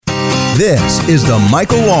This is the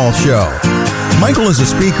Michael Wall Show. Michael is a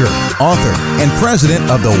speaker, author, and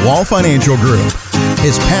president of the Wall Financial Group.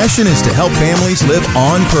 His passion is to help families live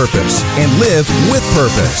on purpose and live with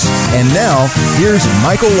purpose. And now, here's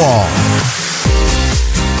Michael Wall.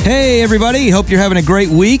 Hey, everybody. Hope you're having a great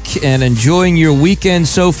week and enjoying your weekend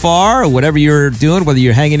so far, or whatever you're doing, whether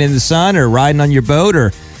you're hanging in the sun or riding on your boat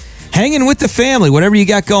or hanging with the family, whatever you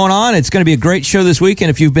got going on. It's going to be a great show this week. And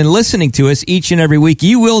if you've been listening to us each and every week,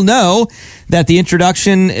 you will know that the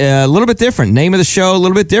introduction a little bit different. Name of the show a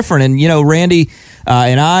little bit different. And, you know, Randy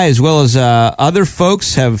and I, as well as other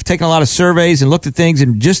folks, have taken a lot of surveys and looked at things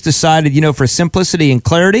and just decided, you know, for simplicity and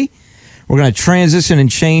clarity, we're going to transition and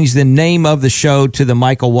change the name of the show to the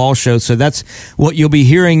Michael Wall Show. So that's what you'll be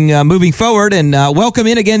hearing moving forward. And welcome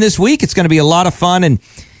in again this week. It's going to be a lot of fun. And,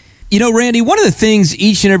 you know, Randy, one of the things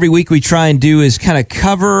each and every week we try and do is kind of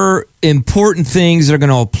cover important things that are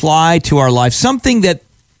going to apply to our life, something that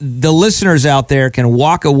the listeners out there can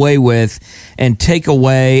walk away with and take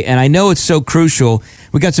away. And I know it's so crucial.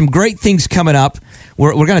 We got some great things coming up.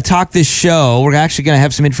 We're going to talk this show. We're actually going to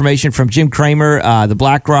have some information from Jim Cramer, the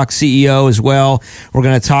BlackRock CEO as well. We're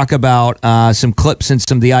going to talk about some clips and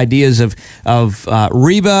some of the ideas of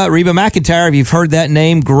Reba Mcentire. If you've heard that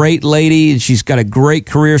name, great lady. She's got a great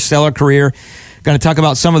career, stellar career. Going to talk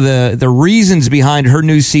about some of the reasons behind her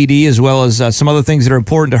new CD, as well as some other things that are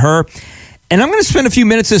important to her. And I'm going to spend a few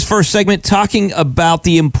minutes this first segment talking about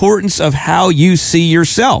the importance of how you see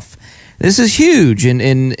yourself. This is huge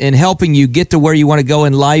in helping you get to where you want to go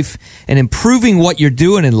in life and improving what you're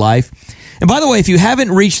doing in life. And by the way, if you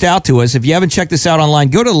haven't reached out to us, if you haven't checked this out online,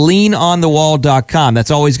 go to leanonthewall.com.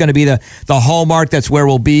 That's always going to be the hallmark. That's where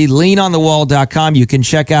we'll be, leanonthewall.com. You can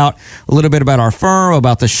check out a little bit about our firm,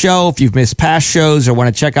 about the show, if you've missed past shows or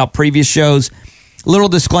want to check out previous shows. Little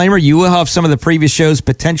disclaimer, you will have some of the previous shows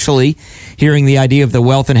potentially hearing the idea of the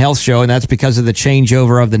Wealth and Health Show, and that's because of the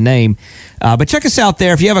changeover of the name. But check us out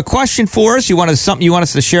there. If you have a question for us, something you want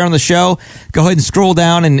us to share on the show, go ahead and scroll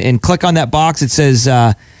down and click on that box. It says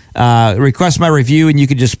request my review, and you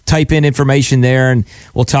can just type in information there, and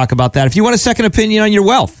we'll talk about that. If you want a second opinion on your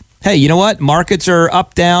wealth, hey, you know what? Markets are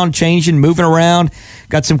up, down, changing, moving around.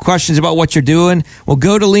 Got some questions about what you're doing? Well,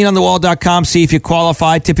 go to leanonthewall.com, see if you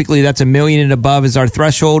qualify. Typically, that's $1 million and above is our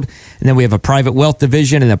threshold. And then we have a private wealth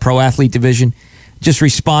division and a pro athlete division. Just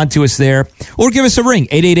respond to us there. Or give us a ring,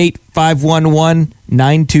 888-511-9255,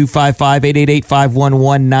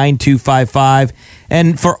 888-511-9255.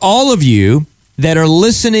 And for all of you that are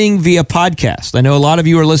listening via podcast, I know a lot of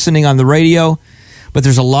you are listening on the radio, but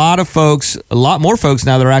there's a lot more folks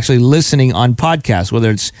now that are actually listening on podcasts, whether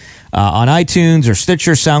it's on iTunes or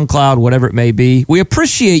Stitcher, SoundCloud, whatever it may be. We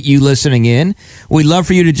appreciate you listening in. We'd love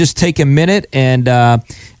for you to just take a minute and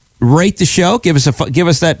rate the show. Give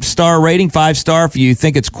us that star rating, 5-star, if you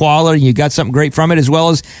think it's quality and you got something great from it, as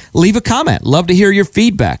well as leave a comment. Love to hear your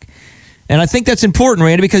feedback. And I think that's important,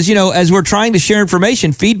 Randy, because, you know, as we're trying to share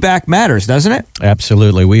information, feedback matters, doesn't it?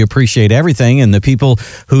 Absolutely. We appreciate everything. And the people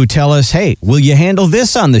who tell us, hey, will you handle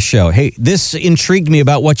this on the show? Hey, this intrigued me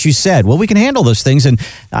about what you said. Well, we can handle those things. And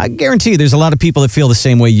I guarantee you there's a lot of people that feel the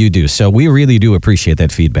same way you do. So we really do appreciate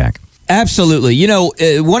that feedback. Absolutely. You know,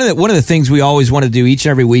 one of the things we always want to do each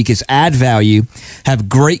and every week is add value, have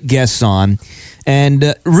great guests on,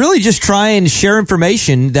 and really just try and share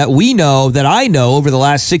information that I know over the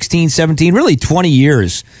last 16, 17, really 20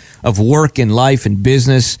 years of work and life and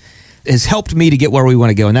business has helped me to get where we want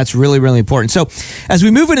to go. And that's really, really important. So as we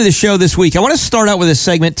move into the show this week, I want to start out with a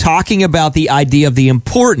segment talking about the idea of the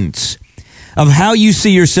importance of how you see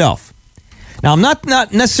yourself. Now, I'm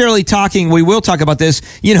not necessarily talking, we will talk about this,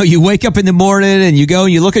 you know, you wake up in the morning and you go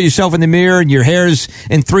and you look at yourself in the mirror and your hair's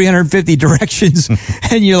in 350 directions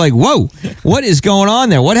and you're like, whoa, what is going on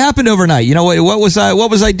there? What happened overnight? You know, what was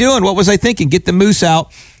I doing? What was I thinking? Get the mousse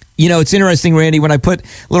out. You know, it's interesting, Randy, when I put a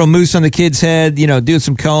little mousse on the kid's head, you know, doing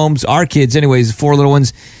some combs, our kids anyways, 4 little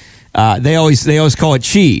ones, they always call it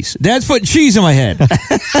cheese. Dad's putting cheese on my head.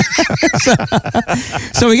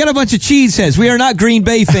 so we got a bunch of cheese heads. We are not Green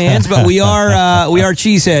Bay fans, but we are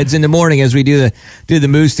cheese heads in the morning as we do the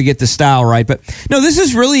mousse to get the style right. But no, this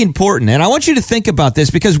is really important, and I want you to think about this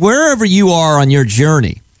because wherever you are on your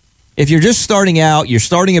journey, if you're just starting out, you're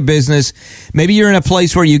starting a business, maybe you're in a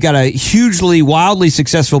place where you've got a hugely, wildly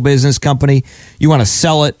successful business company, you want to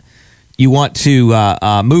sell it. You want to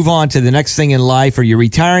move on to the next thing in life, or you're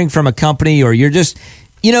retiring from a company, or you're just,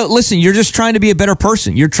 you know, listen, you're just trying to be a better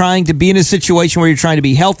person. You're trying to be in a situation where you're trying to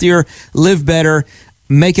be healthier, live better,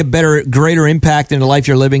 make a better, greater impact in the life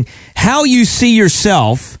you're living. How you see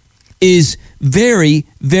yourself is very,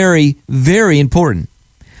 very, very important.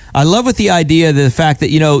 I love with the idea, the fact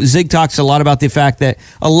that, Zig talks a lot about the fact that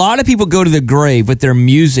a lot of people go to the grave with their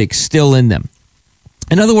music still in them.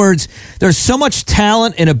 In other words, there's so much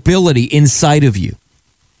talent and ability inside of you.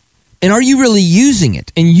 And are you really using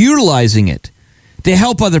it and utilizing it to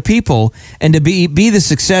help other people and to be the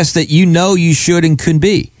success that you know you should and could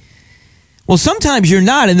be? Well, sometimes you're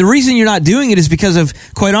not, and the reason you're not doing it is because of,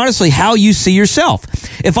 quite honestly, how you see yourself.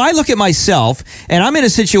 If I look at myself and I'm in a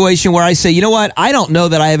situation where I say, you know what, I don't know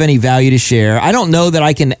that I have any value to share. I don't know that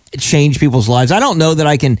I can change people's lives. I don't know that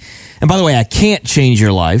I can, and by the way, I can't change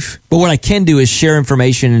your life, but what I can do is share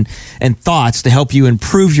information and thoughts to help you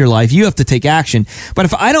improve your life. You have to take action. But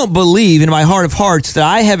if I don't believe in my heart of hearts that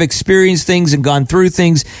I have experienced things and gone through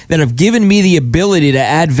things that have given me the ability to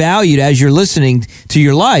add value as you're listening to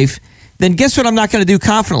your life, then guess what I'm not going to do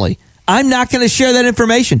confidently? I'm not going to share that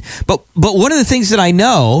information. But one of the things that I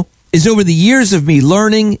know is over the years of me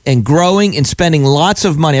learning and growing and spending lots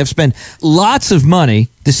of money, I've spent lots of money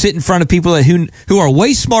to sit in front of people who are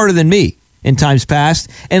way smarter than me in times past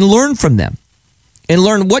and learn from them. And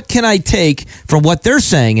learn what can I take from what they're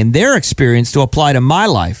saying and their experience to apply to my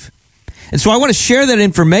life. And so I want to share that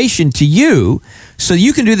information to you so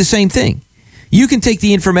you can do the same thing. You can take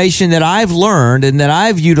the information that I've learned and that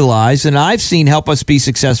I've utilized and I've seen help us be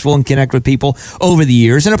successful and connect with people over the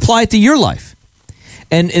years and apply it to your life.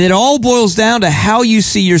 And it all boils down to how you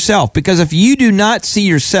see yourself. Because if you do not see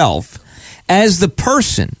yourself as the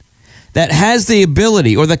person that has the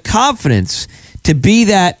ability or the confidence to be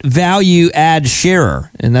that value add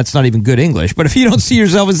sharer, and that's not even good English, but if you don't see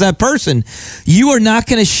yourself as that person, you are not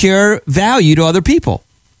going to share value to other people.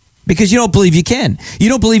 Because you don't believe you can. You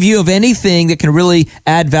don't believe you have anything that can really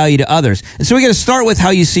add value to others. And so we got to start with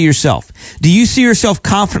how you see yourself. Do you see yourself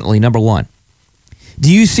confidently, number one?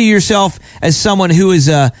 Do you see yourself as someone who is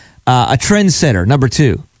a trendsetter, number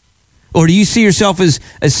two? Or do you see yourself as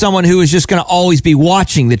someone who is just going to always be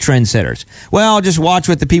watching the trendsetters? Well, I'll just watch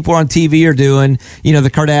what the people on TV are doing,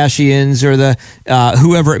 the Kardashians or the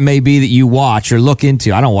whoever it may be that you watch or look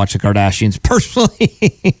into. I don't watch the Kardashians personally.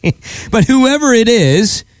 But whoever it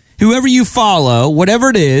is, whoever you follow, whatever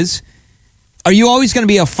it is, are you always going to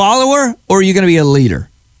be a follower or are you going to be a leader?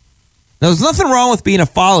 Now, there's nothing wrong with being a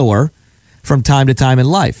follower from time to time in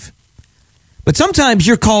life. But sometimes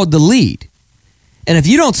you're called to lead. And if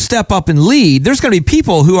you don't step up and lead, there's going to be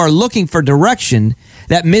people who are looking for direction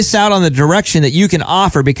that miss out on the direction that you can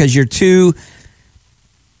offer because you're too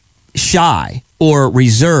shy or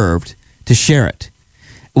reserved to share it.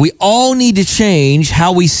 We all need to change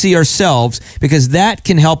how we see ourselves because that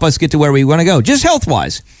can help us get to where we want to go, just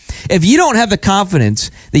health-wise. If you don't have the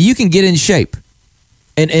confidence that you can get in shape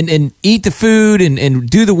and eat the food and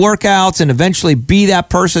do the workouts and eventually be that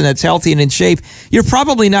person that's healthy and in shape, you're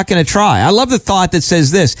probably not going to try. I love the thought that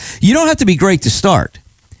says this: you don't have to be great to start,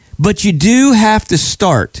 but you do have to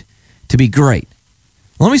start to be great.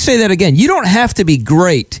 Let me say that again. You don't have to be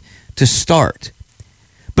great to start,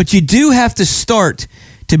 but you do have to start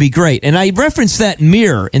to be great. And I referenced that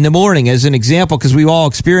mirror in the morning as an example because we all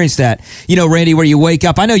experienced that. Randy, where you wake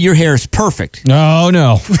up. I know your hair is perfect.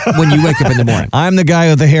 No. When you wake up in the morning. I'm the guy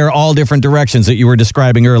with the hair all different directions that you were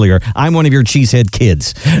describing earlier. I'm one of your cheesehead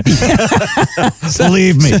kids.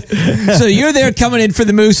 Believe me. So you're there coming in for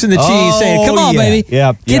the mousse and the cheese saying, come on, baby.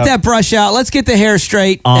 Yep, get that brush out. Let's get the hair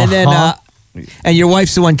straight. And then... and your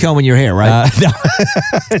wife's the one combing your hair, right?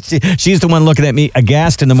 She's the one looking at me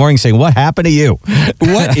aghast in the morning saying, what happened to you?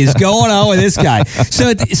 What is going on with this guy?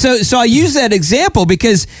 So I use that example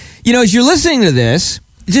because, as you're listening to this,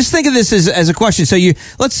 just think of this as a question. So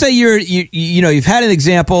let's say you've had an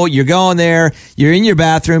example, you're going there, you're in your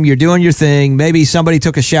bathroom, you're doing your thing. Maybe somebody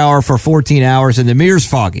took a shower for 14 hours and the mirror's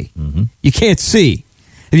foggy. Mm-hmm. You can't see.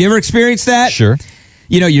 Have you ever experienced that? Sure.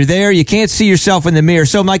 You're there, you can't see yourself in the mirror.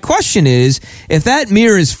 So my question is, if that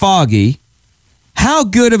mirror is foggy, how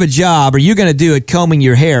good of a job are you going to do at combing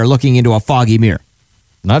your hair looking into a foggy mirror?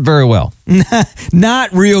 Not very well.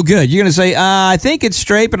 Not real good. You're going to say, I think it's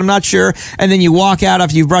straight, but I'm not sure. And then you walk out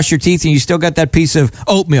after you've brushed your teeth and you still got that piece of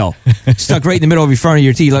oatmeal stuck right in the middle of your front of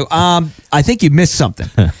your teeth. Like, I think you missed something.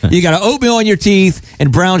 You got oatmeal on your teeth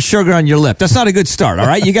and brown sugar on your lip. That's not a good start, all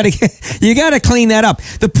right? You got to clean that up.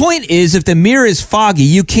 The point is, if the mirror is foggy,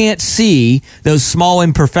 you can't see those small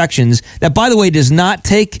imperfections that, by the way, does not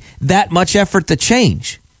take that much effort to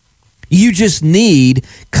change. You just need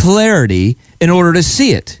clarity in order to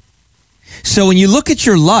see it. So when you look at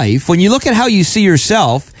your life, when you look at how you see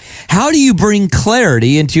yourself, how do you bring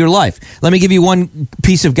clarity into your life? Let me give you one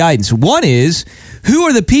piece of guidance. One is, who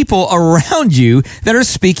are the people around you that are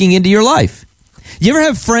speaking into your life? You ever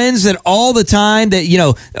have friends that all the time that,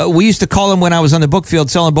 we used to call them when I was on the book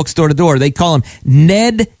field selling books door to door, they call them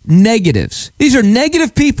Ned negatives. These are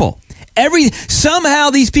negative people.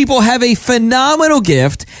 Somehow these people have a phenomenal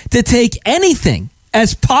gift to take anything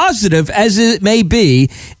as positive as it may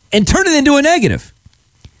be and turn it into a negative.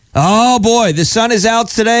 Oh, boy, the sun is out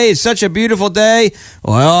today. It's such a beautiful day.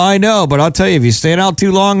 Well, I know, but I'll tell you, if you stand out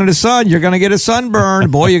too long in the sun, you're going to get a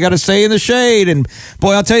sunburn. Boy, you got to stay in the shade. And,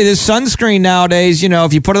 boy, I'll tell you, this sunscreen nowadays,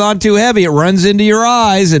 if you put it on too heavy, it runs into your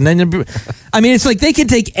eyes. And then, it's like they can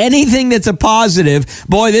take anything that's a positive.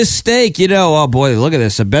 Boy, this steak, oh, boy, look at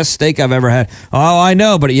this, the best steak I've ever had. Oh, I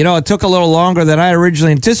know, but, it took a little longer than I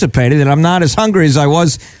originally anticipated, and I'm not as hungry as I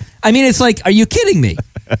was. It's like, are you kidding me?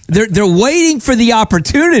 They're waiting for the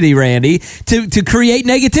opportunity, Randy, to create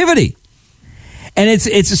negativity. And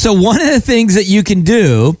it's so one of the things that you can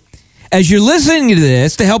do as you're listening to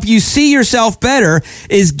this to help you see yourself better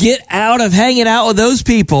is get out of hanging out with those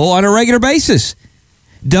people on a regular basis.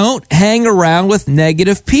 Don't hang around with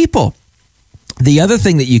negative people. The other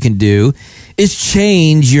thing that you can do is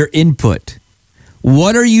change your input.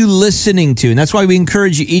 What are you listening to? And that's why we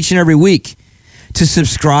encourage you each and every week to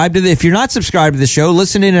subscribe to if you're not subscribed to the show,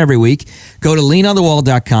 listen in every week. Go to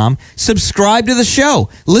leanonthewall.com. Subscribe to the show.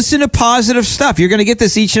 Listen to positive stuff. You're going to get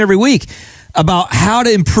this each and every week about how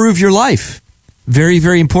to improve your life. Very,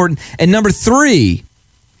 very important. And number 3,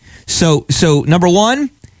 so number 1,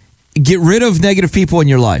 get rid of negative people in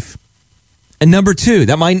your life. And number 2,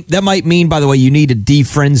 that might mean, by the way, you need to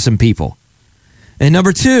defriend some people. And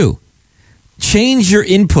number 2, change your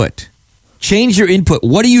input. Change your input.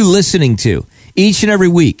 What are you listening to? Each and every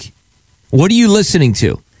week. What are you listening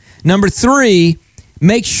to? Number 3,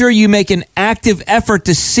 make sure you make an active effort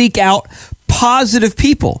to seek out positive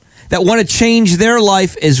people that want to change their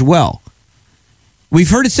life as well. We've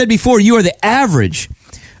heard it said before, you are the average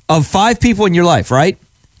of 5 people in your life, right?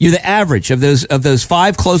 You're the average of those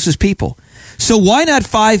 5 closest people. So why not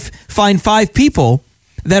find 5 people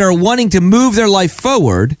that are wanting to move their life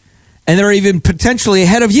forward and they're even potentially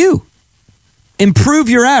ahead of you? Improve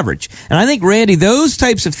your average. And I think, Randy, those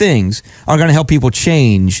types of things are going to help people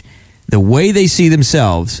change the way they see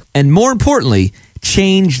themselves and, more importantly,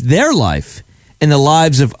 change their life and the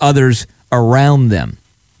lives of others around them.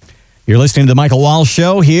 You're listening to the Michael Wall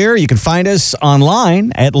Show here. You can find us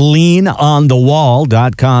online at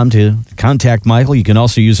leanonthewall.com to contact Michael. You can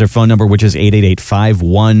also use our phone number, which is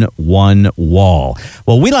 888-511-WALL.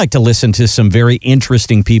 Well, we like to listen to some very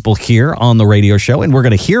interesting people here on the radio show, and we're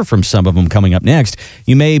going to hear from some of them coming up next.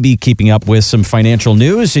 You may be keeping up with some financial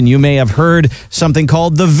news, and you may have heard something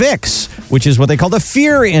called the VIX, which is what they call the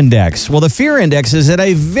fear index. Well, the fear index is at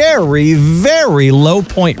a very, very low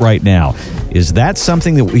point right now. Is that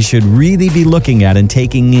something that we should really be looking at and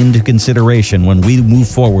taking into consideration when we move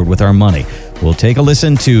forward with our money? We'll take a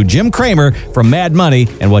listen to Jim Cramer from Mad Money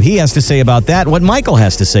and what he has to say about that, what Michael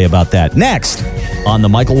has to say about that, next on The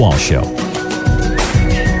Michael Wall Show.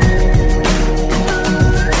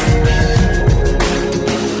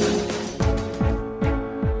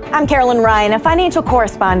 I'm Carolyn Ryan, a financial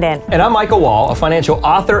correspondent. And I'm Michael Wall, a financial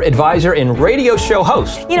author, advisor, and radio show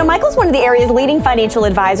host. Michael's one of the area's leading financial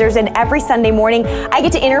advisors, and every Sunday morning, I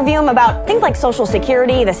get to interview him about things like Social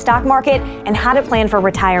Security, the stock market, and how to plan for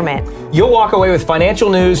retirement. You'll walk away with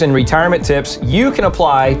financial news and retirement tips you can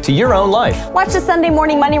apply to your own life. Watch the Sunday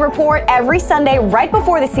Morning Money Report every Sunday right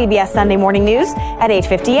before the CBS Sunday Morning News at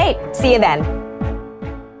 8:58. See you then.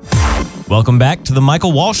 Welcome back to the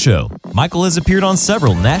Michael Wall Show. Michael has appeared on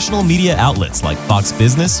several national media outlets like Fox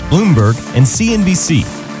Business, Bloomberg, and CNBC.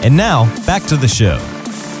 And now, back to the show.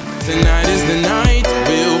 Tonight is the night,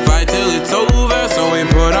 we'll fight till it's over. So we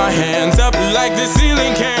put our hands up like the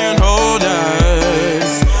ceiling can't hold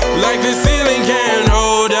us. Like the ceiling can't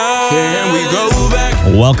hold us. Can we go back?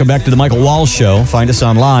 Welcome back to the Michael Wall Show. Find us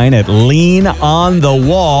online at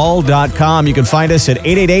leanonthewall.com. You can find us at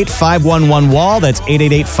 888-511-WALL. That's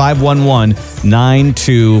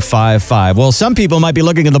 888-511-9255. Well, some people might be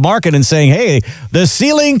looking at the market and saying, hey, the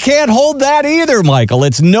ceiling can't hold that either, Michael.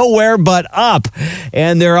 It's nowhere but up.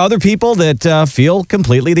 And there are other people that feel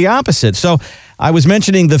completely the opposite. So I was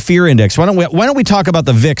mentioning the fear index. Why don't we talk about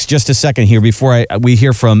the VIX just a second here before we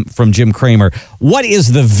hear from Jim Cramer. What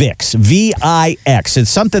is the VIX? V-I-X. It's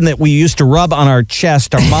something that we used to rub on our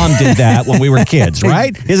chest. Our mom did that when we were kids,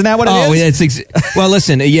 right? Isn't that what it is? Well,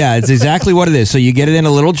 listen, yeah, it's exactly what it is. So you get it in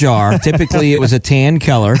a little jar. Typically, it was a tan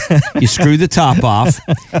color. You screw the top off,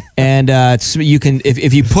 and you can,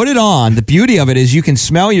 if you put it on, the beauty of it is you can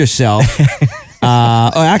smell yourself.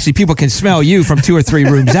 Actually, people can smell you from 2 or 3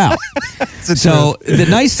 rooms out. So the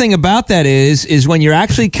nice thing about that is when you're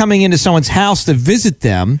actually coming into someone's house to visit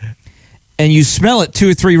them, and you smell it 2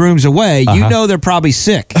 or 3 rooms away, you know they're probably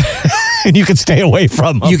sick. And you can stay away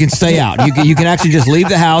from them. You can stay out. You can actually just leave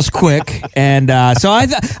the house quick. And so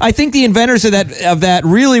I think the inventors of that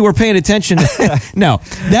really were paying attention. No,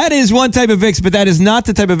 that is one type of VIX, but that is not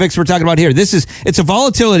the type of VIX we're talking about here. It's a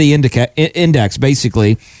volatility index,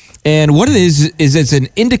 basically. And what it is it's an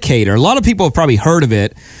indicator. A lot of people have probably heard of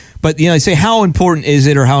it. But, they say, how important is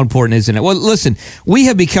it or how important isn't it? Well, listen, we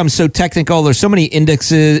have become so technical. There's so many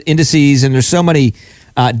indices, and there's so many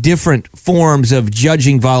different forms of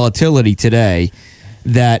judging volatility today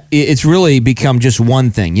that it's really become just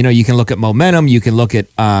one thing. You can look at momentum. You can look at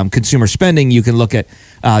consumer spending. You can look at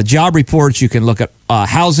job reports. You can look at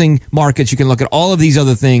housing markets. You can look at all of these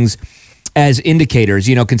other things as indicators,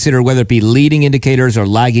 consider whether it be leading indicators or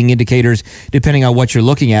lagging indicators, depending on what you're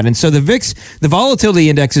looking at. And so the VIX, the volatility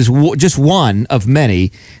index, is just one of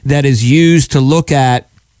many that is used to look at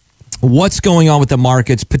what's going on with the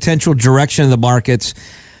markets, potential direction of the markets.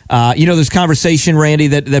 There's conversation, Randy,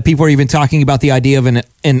 that people are even talking about the idea of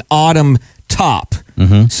an autumn top.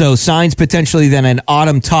 Mm-hmm. So signs potentially that an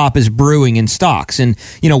autumn top is brewing in stocks. And,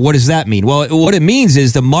 what does that mean? Well, what it means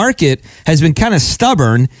is the market has been kind of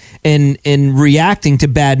stubborn in reacting to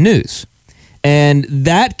bad news. And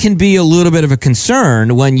that can be a little bit of a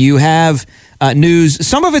concern when you have news.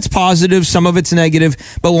 Some of it's positive, some of it's negative.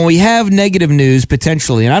 But when we have negative news,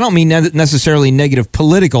 potentially, and I don't mean necessarily negative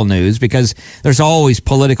political news, because there's always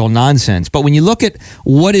political nonsense. But when you look at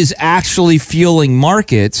what is actually fueling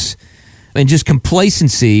markets and just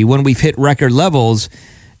complacency when we've hit record levels,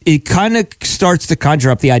 it kind of starts to conjure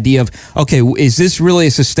up the idea of, okay, is this really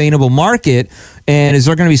a sustainable market? And is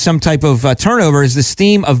there going to be some type of turnover? Is the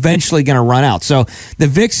steam eventually going to run out? So the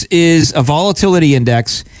VIX is a volatility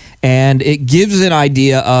index, and it gives an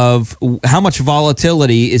idea of how much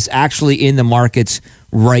volatility is actually in the markets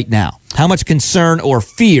right now. How much concern or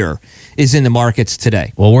fear is in the markets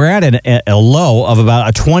today? Well, we're at a low of about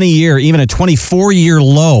a 20-year, even a 24-year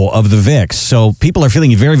low of the VIX. So people are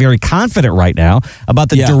feeling very, very confident right now about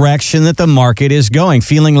the direction that the market is going,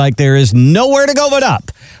 feeling like there is nowhere to go but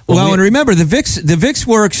up. Well, and remember, the VIX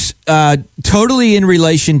works totally in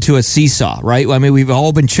relation to a seesaw, right? I mean, we've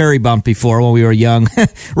all been cherry bumped before when we were young,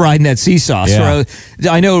 riding that seesaw. Yeah. So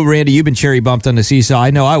I know, Randy, you've been cherry bumped on the seesaw.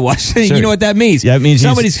 I know I was. Sure. You know what that means? Yeah, it means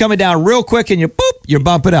somebody's coming down real quick, and you're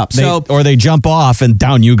bumping up. Or they jump off, and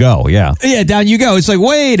down you go. Yeah, down you go. It's like,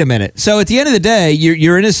 wait a minute. So at the end of the day,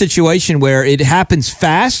 you're in a situation where it happens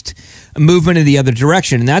fast, movement in the other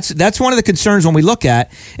direction. And that's one of the concerns when we look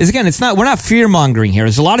at is, again, we're not fear mongering here.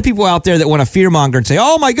 There's a lot of people out there that want to fear monger and say,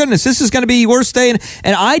 oh my goodness, this is going to be worst day.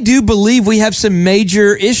 And I do believe we have some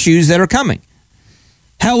major issues that are coming.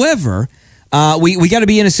 However, we got to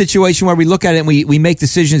be in a situation where we look at it and we make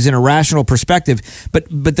decisions in a rational perspective. But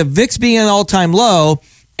the VIX being at an all-time low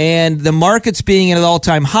and the markets being at an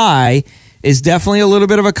all-time high is definitely a little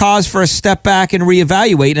bit of a cause for a step back and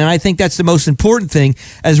reevaluate. And I think that's the most important thing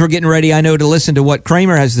as we're getting ready, I know, to listen to what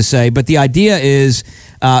Kramer has to say. But the idea is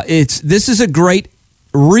this is a great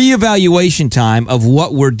reevaluation time of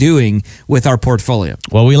what we're doing with our portfolio.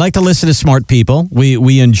 Well, we like to listen to smart people.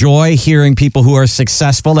 We enjoy hearing people who are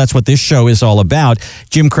successful. That's what this show is all about.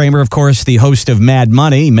 Jim Kramer, of course, the host of Mad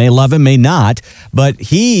Money. You may love him, may not. But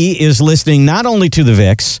he is listening not only to the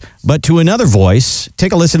VIX, but to another voice.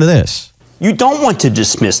 Take a listen to this. You don't want to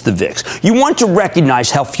dismiss the VIX. You want to recognize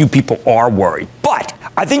how few people are worried. But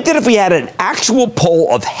I think that if we had an actual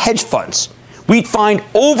poll of hedge funds, we'd find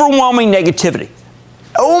overwhelming negativity.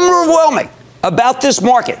 Overwhelming about this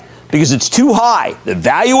market because it's too high. The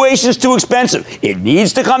valuation is too expensive. It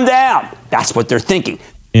needs to come down. That's what they're thinking.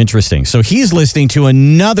 Interesting. So he's listening to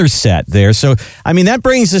another set there. So, I mean, that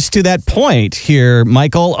brings us to that point here,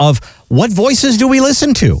 Michael, of what voices do we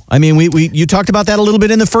listen to? I mean, you talked about that a little bit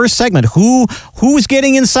in the first segment. Who's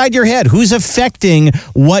getting inside your head? Who's affecting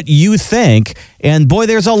what you think? And boy,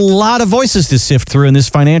 there's a lot of voices to sift through in this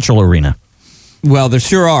financial arena. Well, there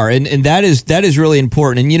sure are. And that is really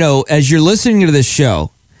important. And, as you're listening to this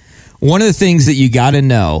show, one of the things that you got to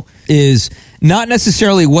know is not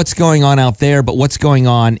necessarily what's going on out there, but what's going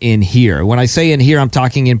on in here. When I say in here, I'm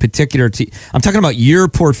talking in particular, I'm talking about your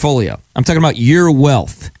portfolio. I'm talking about your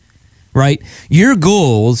wealth, right? Your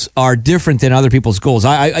goals are different than other people's goals.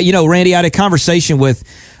 Randy, I had a conversation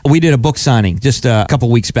we did a book signing just a couple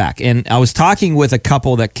weeks back, and I was talking with a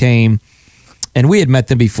couple that came, and we had met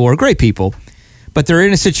them before, great people, but they're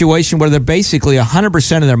in a situation where they're basically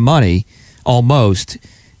 100% of their money, almost,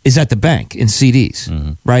 is at the bank in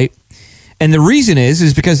CDs, right? And the reason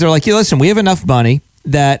is because they're like, listen, we have enough money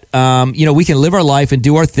that, we can live our life and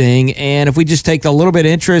do our thing. And if we just take a little bit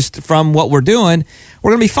of interest from what we're doing, we're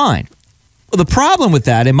going to be fine. the problem with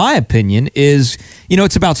that, in my opinion, is,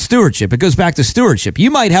 it's about stewardship. It goes back to stewardship.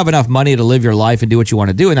 You might have enough money to live your life and do what you want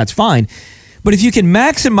to do, and that's fine. But if you can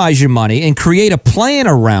maximize your money and create a plan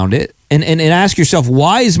around it and ask yourself,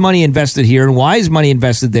 why is money invested here and why is money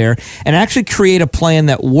invested there, and actually create a plan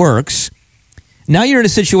that works, now you're in a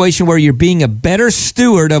situation where you're being a better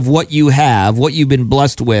steward of what you have, what you've been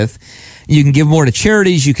blessed with. You can give more to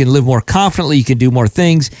charities. You can live more confidently. You can do more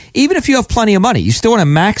things. Even if you have plenty of money, you still want to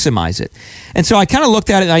maximize it. And so I kind of looked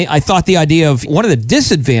at it, and I thought the idea of one of the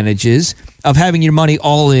disadvantages of having your money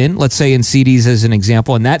all in, let's say in CDs as an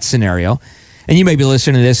example, in that scenario, and you may be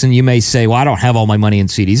listening to this and you may say, well, I don't have all my money in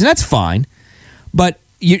CDs, and that's fine. But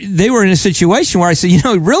they were in a situation where I said,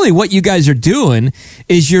 really what you guys are doing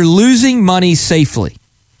is you're losing money safely.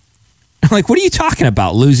 I'm like, what are you talking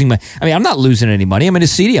about, losing money? I mean, I'm not losing any money. I'm in a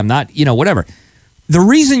CD. I'm not, whatever. The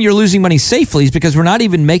reason you're losing money safely is because we're not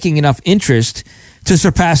even making enough interest to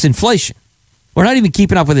surpass inflation. We're not even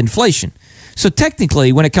keeping up with inflation. So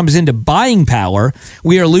technically, when it comes into buying power,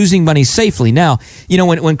 we are losing money safely. Now,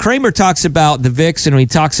 when Kramer talks about the VIX and when he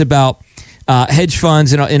talks about hedge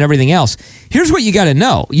funds and everything else, here's what you got to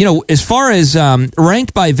know. As far as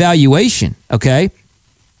ranked by valuation, okay,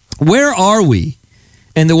 where are we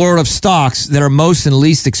in the world of stocks that are most and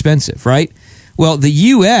least expensive, right? Well, the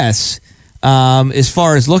U.S., as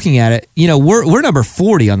far as looking at it, we're number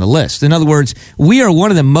 40 on the list. In other words, we are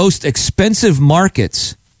one of the most expensive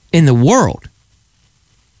markets in the world.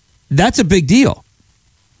 That's a big deal.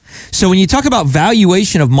 So when you talk about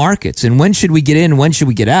valuation of markets and when should we get in, when should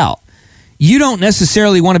we get out, you don't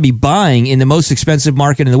necessarily want to be buying in the most expensive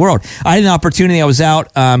market in the world. I had an opportunity. I was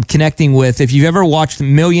out connecting with, if you've ever watched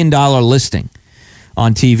 $1 Million Listing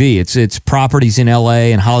on TV, it's properties in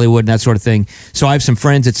LA and Hollywood and that sort of thing. So I have some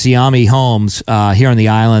friends at Siami Homes here on the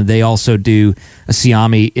island. They also do a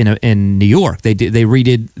Siami in New York. They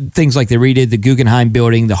redid things like they redid the Guggenheim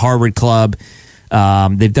Building, the Harvard Club.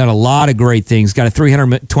 They've done a lot of great things. Got a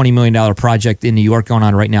 $320 million project in New York going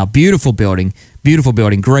on right now. Beautiful building,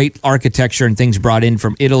 great architecture and things brought in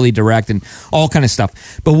from Italy direct and all kind of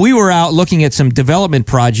stuff. But we were out looking at some development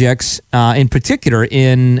projects, in particular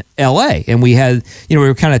in LA. And we had, we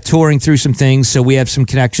were kind of touring through some things. So we have some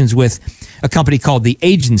connections with a company called The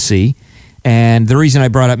Agency. And the reason I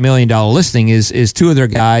brought up $1 Million Listing is two of their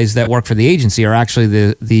guys that work for The Agency are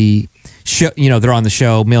actually the show, they're on the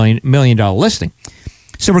show $1 Million Listing.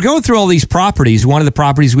 So we're going through all these properties. One of the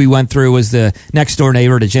properties we went through was the next door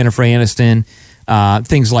neighbor to Jennifer Aniston,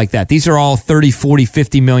 things like that. These are all $30, $40,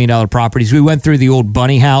 $50 million properties. We went through the old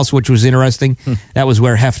Bunny House, which was interesting. That was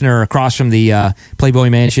where Hefner, across from the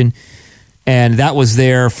Playboy Mansion, and that was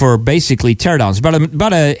there for basically teardowns.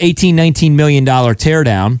 About a $18, $19 million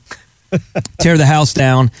teardown. Tear the house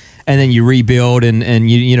down, and then you rebuild,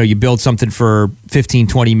 and you build something for $15,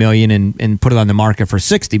 $20 million and put it on the market for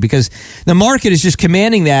 $60, because the market is just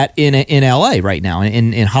commanding that in LA right now,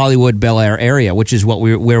 in Hollywood, Bel Air area, which is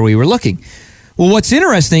where we were looking. Well, what's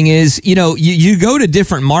interesting is, you go to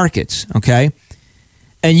different markets, okay?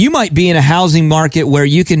 And you might be in a housing market where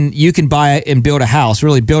you can buy and build a house,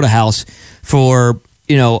 really build a house for,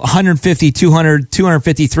 $150, $200,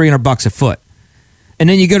 $250, $300 a foot. And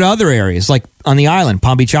then you go to other areas, like on the island,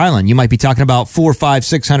 Palm Beach Island. You might be talking about $400,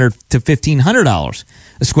 $500, $600 to $1,500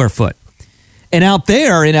 a square foot. And out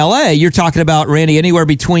there in LA, you're talking about, Randy, anywhere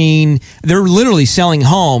between, they're literally selling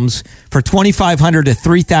homes for $2,500 to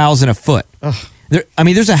 $3,000 a foot.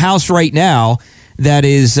 There's a house right now that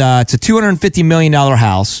is, it's a $250 million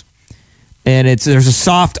house. And there's a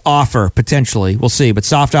soft offer, potentially. We'll see. But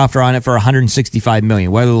soft offer on it for $165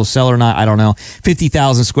 million. Whether they'll sell or not, I don't know.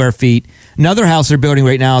 50,000 square feet. Another house they're building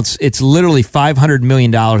right now, it's literally $500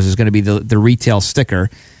 million is going to be the retail sticker.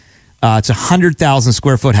 It's a 100,000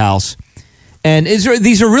 square foot house. And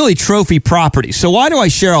these are really trophy properties. So why do I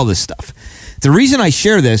share all this stuff? The reason I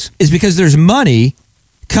share this is because there's money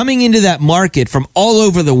coming into that market from all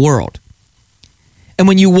over the world. And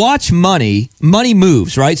when you watch money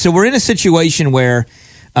moves, right? So we're in a situation where,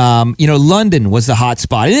 London was the hot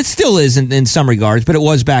spot. And it still is in some regards, but it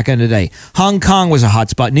was back in the day. Hong Kong was a hot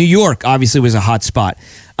spot. New York, obviously, was a hot spot.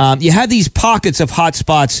 You had these pockets of hot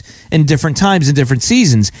spots in different times and different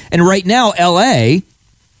seasons. And right now, L.A.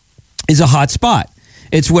 is a hot spot.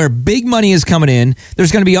 It's where big money is coming in.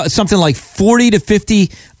 There's going to be something like 40 to 50,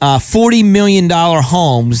 $40 million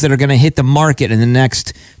homes that are going to hit the market in the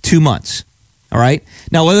next 2 months. All right.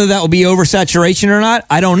 Now, whether that will be oversaturation or not,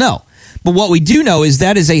 I don't know. But what we do know is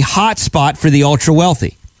that is a hot spot for the ultra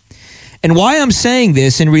wealthy. And why I'm saying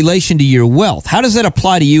this in relation to your wealth, how does that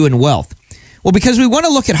apply to you in wealth? Well, because we want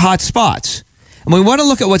to look at hot spots and we want to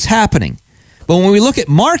look at what's happening. But when we look at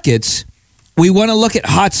markets, we want to look at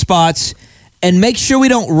hot spots and make sure we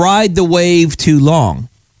don't ride the wave too long.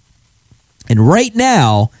 And right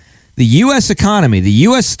now, the U.S. economy, the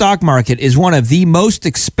U.S. stock market is one of the most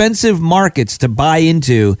expensive markets to buy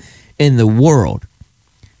into in the world.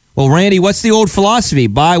 Well, Randy, what's the old philosophy?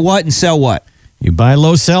 Buy what and sell what? You buy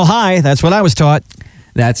low, sell high. That's what I was taught.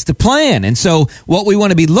 That's the plan. And so what we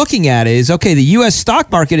want to be looking at is, okay, the U.S.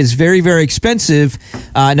 stock market is very, very expensive.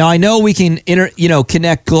 Now, I know we can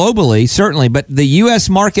connect globally, certainly, but the U.S.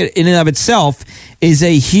 market in and of itself is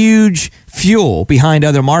a huge fuel behind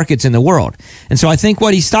other markets in the world. And so I think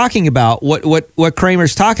what he's talking about, what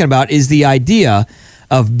Cramer's talking about, is the idea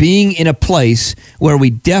of being in a place where we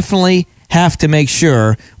definitely have to make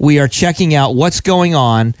sure we are checking out what's going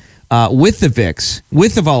on with the VIX,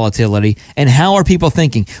 with the volatility, and how are people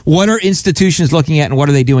thinking? What are institutions looking at, and what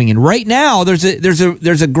are they doing? And right now, there's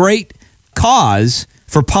a great cause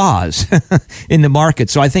for pause in the market.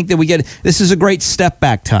 So I think that this is a great step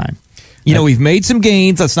back time. We've made some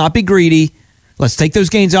gains. Let's not be greedy. Let's take those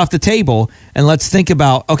gains off the table, and let's think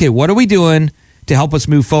about, okay, what are we doing to help us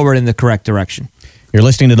move forward in the correct direction? You're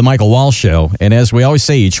listening to The Michael Wall Show, and as we always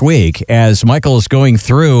say each week, as Michael is going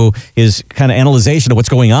through his kind of analysis of what's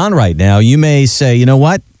going on right now, you may say, you know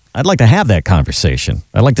what? I'd like to have that conversation.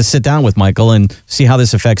 I'd like to sit down with Michael and see how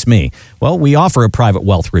this affects me. Well, we offer a private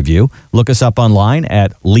wealth review. Look us up online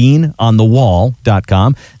at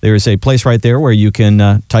leanonthewall.com. There's a place right there where you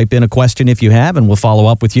can type in a question if you have, and we'll follow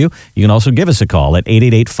up with you. You can also give us a call at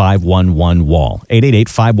 888-511-WALL,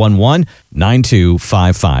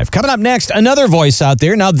 888-511-9255. Coming up next, another voice out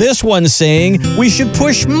there. Now, this one's saying we should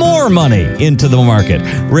push more money into the market.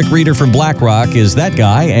 Rick Reeder from BlackRock is that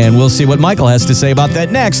guy, and we'll see what Michael has to say about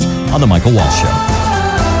that next on The Michael Wall Show.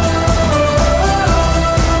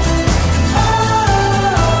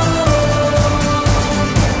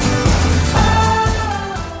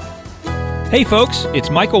 Hey folks, it's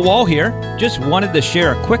Michael Wall here. Just wanted to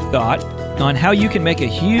share a quick thought on how you can make a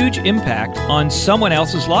huge impact on someone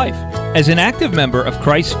else's life. As an active member of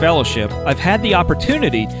Christ Fellowship, I've had the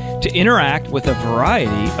opportunity to interact with a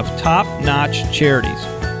variety of top-notch charities.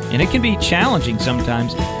 And it can be challenging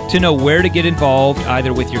sometimes to know where to get involved,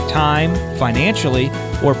 either with your time, financially,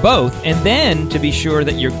 or both, and then to be sure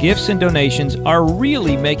that your gifts and donations are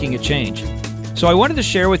really making a change. So I wanted to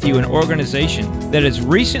share with you an organization that has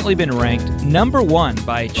recently been ranked #1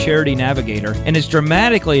 by Charity Navigator and is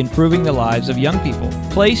dramatically improving the lives of young people.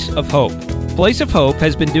 Place of Hope. Place of Hope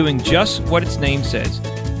has been doing just what its name says,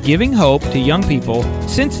 giving hope to young people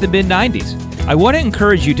since the mid-90s. I want to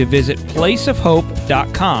encourage you to visit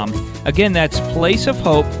placeofhope.com. Again, that's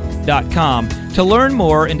placeofhope.com to learn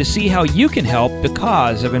more and to see how you can help the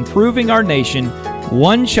cause of improving our nation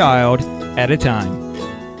one child at a time.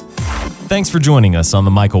 Thanks for joining us on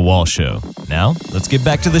The Michael Wall Show. Now, let's get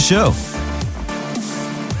back to the show.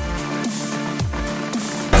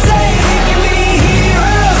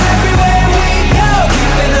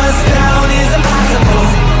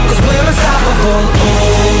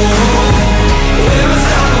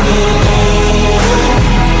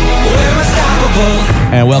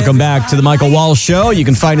 And welcome back to the Michael Wall Show. You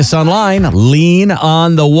can find us online,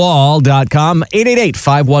 leanonthewall.com.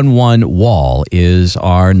 888-511-WALL is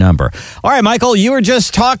our number. All right, Michael, you were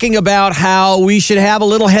just talking about how we should have a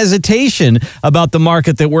little hesitation about the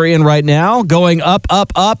market that we're in right now. Going up,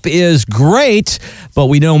 up, up is great, but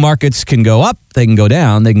we know markets can go up, they can go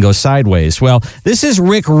down, they can go sideways. Well, this is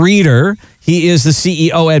Rick Reeder. He is the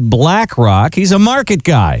CEO at BlackRock. He's a market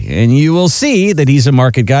guy, and you will see that he's a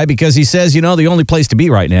market guy because he says, the only place to be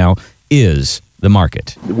right now is the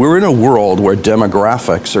market. We're in a world where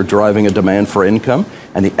demographics are driving a demand for income,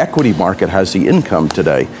 and the equity market has the income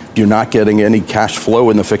today. You're not getting any cash flow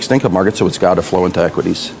in the fixed income market, so it's got to flow into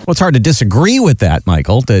equities. Well, it's hard to disagree with that,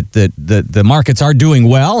 Michael, that the markets are doing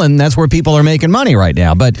well, and that's where people are making money right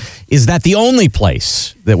now. But is that the only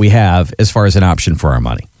place that we have as far as an option for our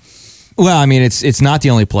money? Well, I mean, it's not the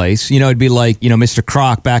only place. It'd be like, Mr.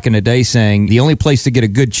 Kroc back in the day saying the only place to get a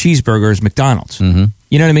good cheeseburger is McDonald's. Mm-hmm.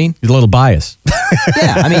 You know what I mean? He's a little biased.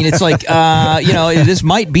 Yeah, I mean, it's like, this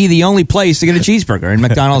might be the only place to get a cheeseburger, and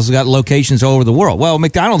McDonald's has got locations all over the world. Well,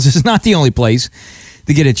 McDonald's is not the only place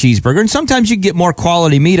to get a cheeseburger, and sometimes you get more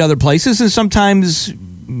quality meat other places, and sometimes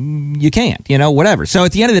you can't, whatever. So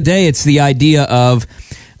at the end of the day, it's the idea of,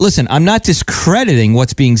 listen, I'm not discrediting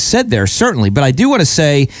what's being said there, certainly, but I do want to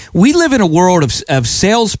say we live in a world of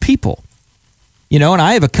salespeople. And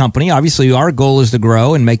I have a company. Obviously, our goal is to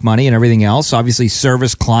grow and make money and everything else. Obviously,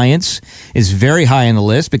 service clients is very high on the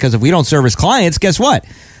list because if we don't service clients, guess what?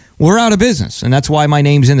 we're out of business. And that's why my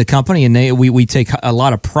name's in the company, and we take a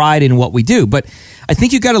lot of pride in what we do. But I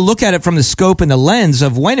think you've got to look at it from the scope and the lens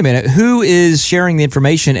of, wait a minute, who is sharing the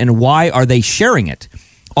information and why are they sharing it?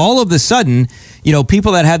 All of a sudden,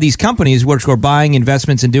 people that have these companies which are buying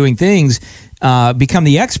investments and doing things become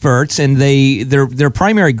the experts, and their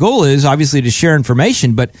primary goal is obviously to share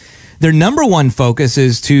information, but their number one focus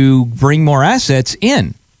is to bring more assets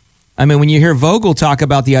in. I mean, when you hear Vogel talk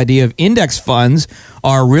about the idea of index funds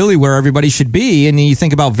are really where everybody should be, and you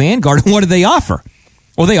think about Vanguard, what do they offer?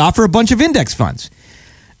 Well, they offer a bunch of index funds,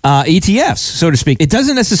 ETFs, so to speak. It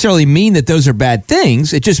doesn't necessarily mean that those are bad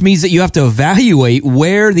things. It just means that you have to evaluate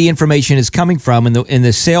where the information is coming from in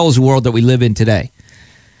the sales world that we live in today.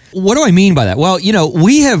 What do I mean by that? Well,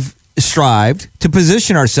 we have strived to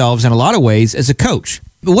position ourselves in a lot of ways as a coach.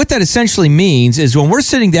 But what that essentially means is when we're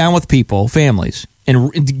sitting down with people, families,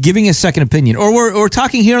 and giving a second opinion, or we're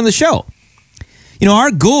talking here on the show,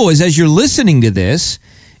 our goal is, as you're listening to this,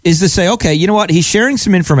 is to say, okay, you know what? He's sharing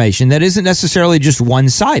some information that isn't necessarily just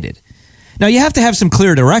one-sided. Now, you have to have some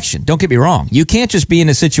clear direction. Don't get me wrong. You can't just be in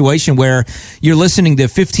a situation where you're listening to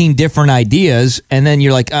 15 different ideas, and then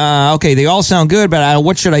you're like, okay, they all sound good, but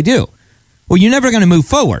what should I do? Well, you're never going to move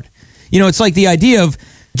forward. It's like the idea of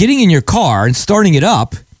getting in your car and starting it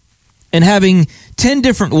up and having 10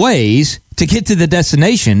 different ways to get to the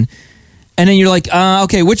destination, and then you're like,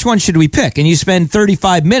 okay, which one should we pick? And you spend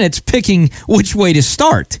 35 minutes picking which way to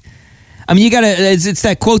start. I mean, it's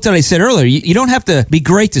that quote that I said earlier. You don't have to be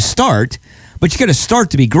great to start, but you got to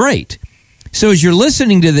start to be great. So as you're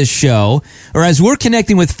listening to this show, or as we're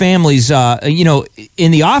connecting with families,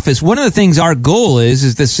 in the office, one of the things our goal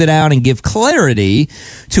is to sit down and give clarity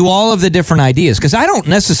to all of the different ideas. Because I don't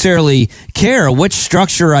necessarily care which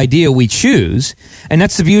structure or idea we choose, and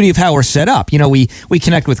that's the beauty of how we're set up. We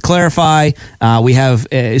connect with Clarify. We have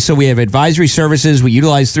advisory services we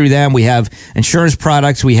utilize through them. We have insurance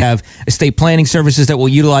products. We have estate planning services that we'll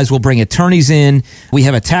utilize. We'll bring attorneys in. We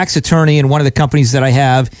have a tax attorney in one of the companies that I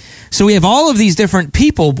have. So we have all of these different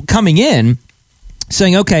people coming in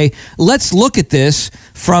saying, okay, let's look at this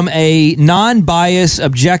from a non-biased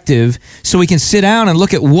objective so we can sit down and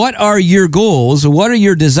look at what are your goals, what are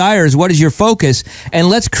your desires, what is your focus, and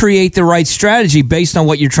let's create the right strategy based on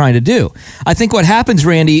what you're trying to do. I think what happens,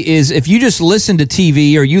 Randy, is if you just listen to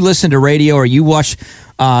TV or you listen to radio or you watch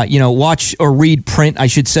or read print, I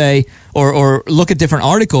should say, or look at different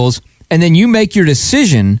articles, and then you make your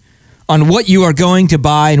decision on what you are going to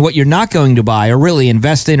buy and what you're not going to buy, or really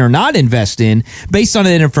invest in or not invest in based on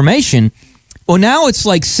that information. Well, now it's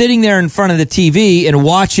like sitting there in front of the TV and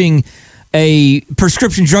watching a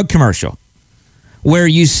prescription drug commercial where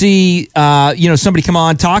you see, somebody come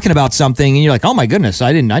on talking about something and you're like, oh my goodness,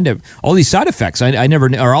 I never, all these side effects, I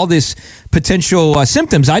never, or all this potential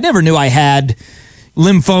symptoms, I never knew I had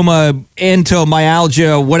lymphoma,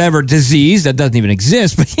 entomyalgia, whatever disease that doesn't even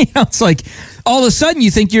exist. But it's like all of a sudden you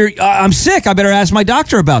think I'm sick. I better ask my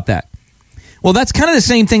doctor about that. Well, that's kind of the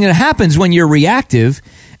same thing that happens when you're reactive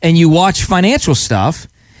and you watch financial stuff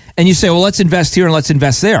and you say, well, let's invest here and let's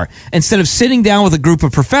invest there. Instead of sitting down with a group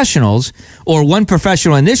of professionals or one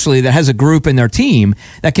professional initially that has a group in their team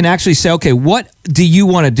that can actually say, okay, what do you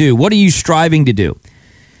want to do? What are you striving to do?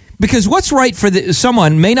 Because what's right for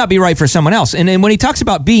someone may not be right for someone else. And when he talks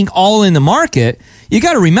about being all in the market, you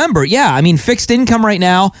got to remember, fixed income right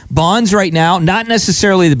now, bonds right now, not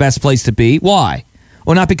necessarily the best place to be. Why?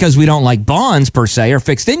 Well, not because we don't like bonds per se or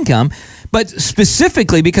fixed income, but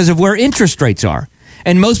specifically because of where interest rates are.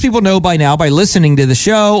 And most people know by now, by listening to the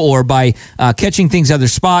show or by catching things other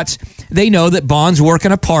spots, they know that bonds work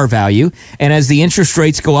on a par value. And as the interest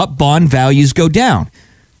rates go up, bond values go down.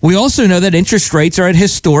 We also know that interest rates are at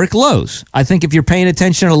historic lows. I think if you're paying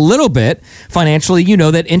attention a little bit financially, you know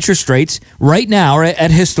that interest rates right now are at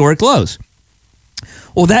historic lows.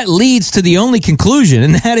 Well, that leads to the only conclusion,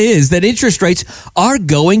 and that is that interest rates are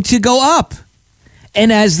going to go up.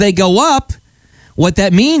 And as they go up, what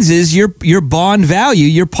that means is your bond value,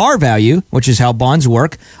 your par value, which is how bonds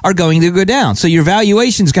work, are going to go down. So your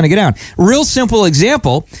valuation is going to go down. Real simple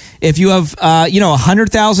example, if you have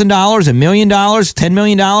 $100,000, $1 million, $10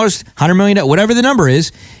 million, $100 million, whatever the number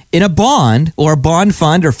is, in a bond or a bond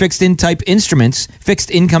fund or fixed income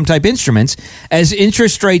type instruments, as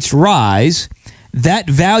interest rates rise, that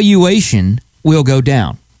valuation will go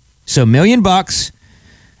down. So $1 million,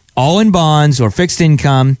 all in bonds or fixed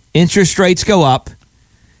income, interest rates go up,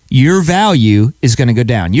 your value is going to go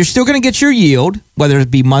down. You're still going to get your yield, whether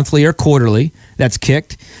it be monthly or quarterly, that's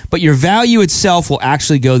kicked, but your value itself will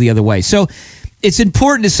actually go the other way. So it's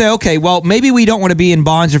important to say, okay, well, maybe we don't want to be in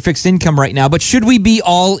bonds or fixed income right now, but should we be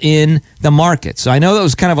all in the market? So I know that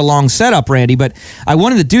was kind of a long setup, Randy, but I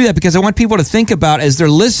wanted to do that because I want people to think about, as they're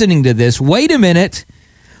listening to this, wait a minute,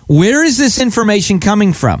 where is this information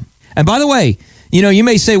coming from? And by the way, you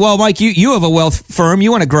may say, well, Mike, you have a wealth firm,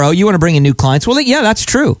 you want to grow, you want to bring in new clients. Well, yeah, that's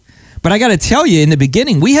true. But I got to tell you, in the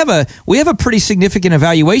beginning, we have a pretty significant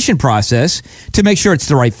evaluation process to make sure it's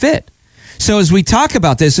the right fit. So as we talk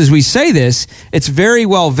about this, as we say this, it's very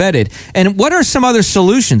well vetted. And what are some other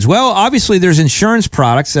solutions? Well, obviously there's insurance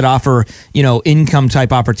products that offer, income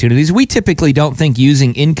type opportunities. We typically don't think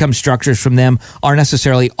using income structures from them are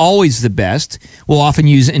necessarily always the best. We'll often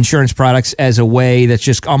use insurance products as a way that's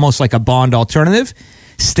just almost like a bond alternative.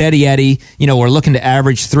 Steady Eddie, we're looking to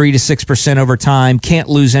average 3 to 6% over time, can't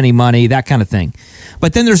lose any money, that kind of thing.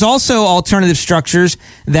 But then there's also alternative structures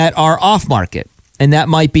that are off market. And that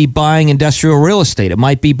might be buying industrial real estate. It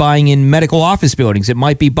might be buying in medical office buildings. It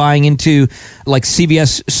might be buying into like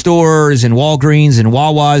CVS stores and Walgreens and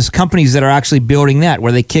Wawa's, companies that are actually building that,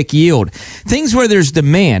 where they kick yield. Things where there's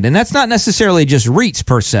demand. And that's not necessarily just REITs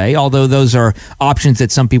per se, although those are options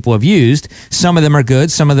that some people have used. Some of them are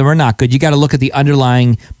good. Some of them are not good. You got to look at the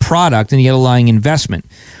underlying product and the underlying investment.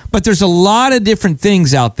 But there's a lot of different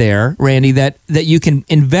things out there, Randy, that you can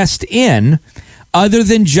invest in other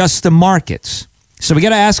than just the markets. So we got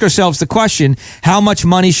to ask ourselves the question, how much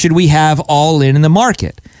money should we have all in the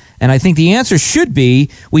market? And I think the answer should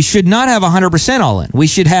be, we should not have 100% all in. We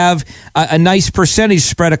should have a nice percentage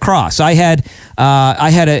spread across. I had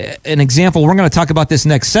an example. We're going to talk about this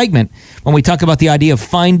next segment when we talk about the idea of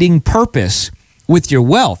finding purpose with your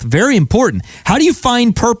wealth. Very important. How do you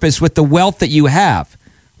find purpose with the wealth that you have?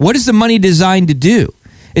 What is the money designed to do?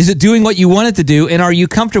 Is it doing what you want it to do? And are you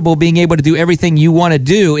comfortable being able to do everything you want to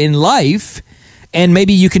do in life? And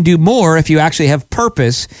maybe you can do more if you actually have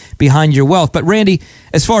purpose behind your wealth. But Randy,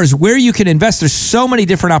 as far as where you can invest, there's so many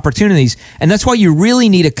different opportunities. And that's why you really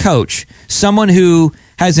need a coach, someone who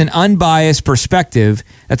has an unbiased perspective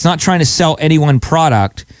that's not trying to sell any one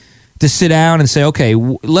product, to sit down and say, okay,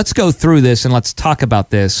 let's go through this and let's talk about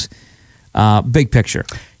this big picture.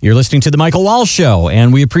 You're listening to The Michael Wall Show,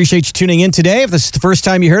 and we appreciate you tuning in today. If this is the first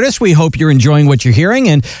time you heard us, we hope you're enjoying what you're hearing,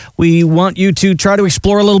 and we want you to try to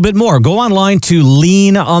explore a little bit more. Go online to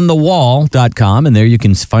leanonthewall.com, and there you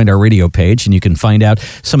can find our radio page, and you can find out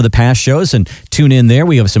some of the past shows and tune in there.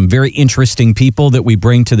 We have some very interesting people that we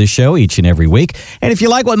bring to the show each and every week. And if you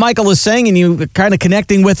like what Michael is saying and you're kind of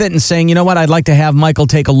connecting with it and saying, you know what, I'd like to have Michael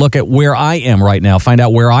take a look at where I am right now, find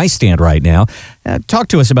out where I stand right now, talk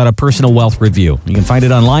to us about a personal wealth review. You can find it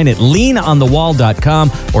online at leanonthewall.com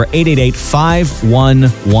or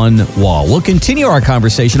 888-511-WALL. We'll continue our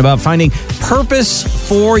conversation about finding purpose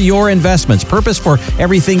for your investments, purpose for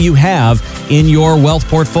everything you have in your wealth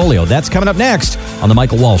portfolio. That's coming up next on The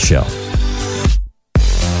Michael Wall Show.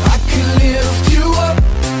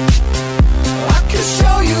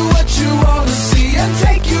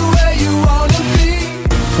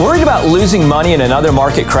 Worried about losing money in another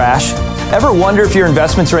market crash? Ever wonder if your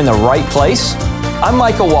investments are in the right place? I'm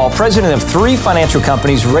Michael Wall, president of 3 financial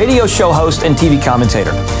companies, radio show host, and TV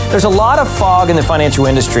commentator. There's a lot of fog in the financial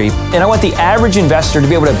industry, and I want the average investor to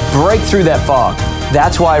be able to break through that fog.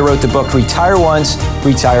 That's why I wrote the book, Retire Once,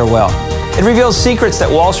 Retire Well. It reveals secrets that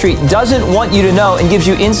Wall Street doesn't want you to know and gives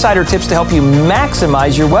you insider tips to help you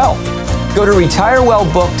maximize your wealth. Go to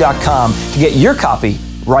retirewellbook.com to get your copy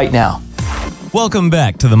right now. Welcome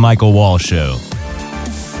back to The Michael Wall Show.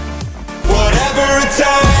 Whatever it takes,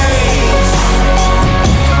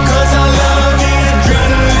 'cause I love the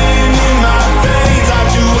adrenaline in my veins. I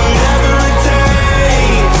do whatever it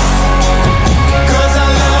takes, 'cause I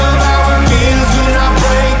love how it feels when I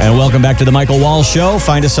break. And welcome back to The Michael Wall Show.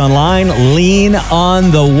 Find us online,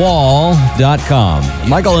 leanonthewall.com.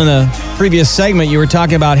 Michael, in the previous segment, you were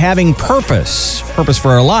talking about having purpose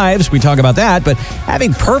for our lives. We talk about that, but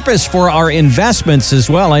having purpose for our investments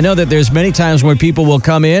as well. I know that there's many times where people will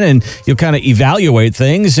come in and you'll kind of evaluate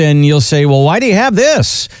things and you'll say, well, why do you have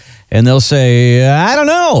this? And they'll say, I don't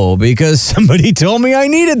know, because somebody told me I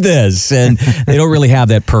needed this. And they don't really have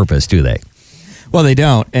that purpose, do they? Well, they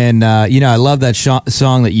don't. And, I love that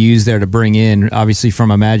song that you used there to bring in, obviously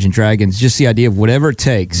from Imagine Dragons, just the idea of whatever it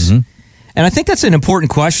takes. Mm-hmm. And I think that's an important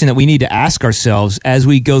question that we need to ask ourselves as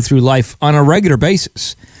we go through life on a regular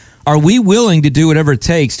basis. Are we willing to do whatever it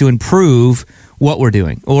takes to improve what we're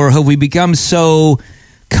doing? Or have we become so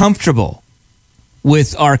comfortable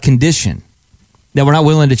with our condition that we're not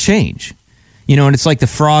willing to change? And it's like the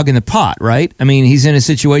frog in the pot, right? I mean, he's in a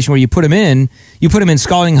situation where you put him in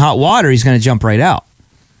scalding hot water, he's going to jump right out.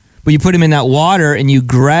 But you put him in that water and you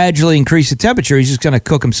gradually increase the temperature, he's just going to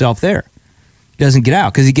cook himself there. doesn't get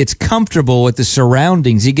out because he gets comfortable with the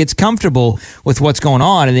surroundings. He gets comfortable with what's going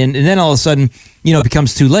on. And then all of a sudden, it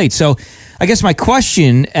becomes too late. So I guess my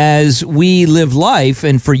question as we live life,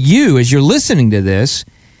 and for you as you're listening to this,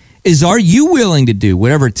 is are you willing to do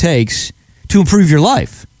whatever it takes to improve your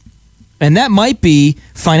life? And that might be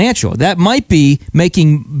financial. That might be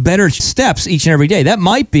making better steps each and every day. That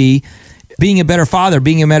might be being a better father,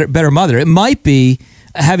 being a better mother. It might be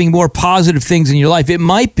having more positive things in your life. It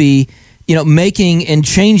might be, making and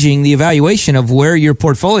changing the evaluation of where your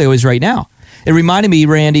portfolio is right now. It reminded me,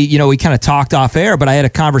 Randy, we kind of talked off air, but I had a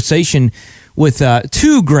conversation with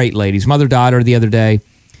two great ladies, mother-daughter, the other day.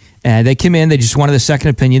 And they came in, they just wanted a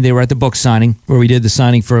second opinion. They were at the book signing where we did the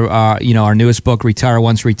signing for, our newest book, Retire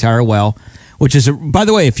Once, Retire Well, which is, by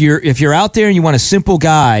the way, if you're out there and you want a simple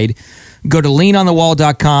guide, go to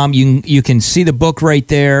leanonthewall.com. You can see the book right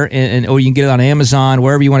there, or you can get it on Amazon,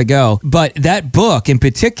 wherever you want to go. But that book in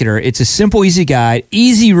particular, it's a simple, easy guide,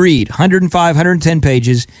 easy read, 105, 110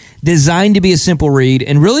 pages, designed to be a simple read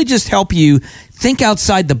and really just help you think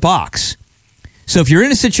outside the box. So if you're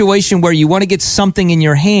in a situation where you want to get something in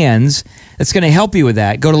your hands that's going to help you with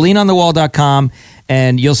that, go to leanonthewall.com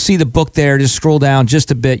and you'll see the book there. Just scroll down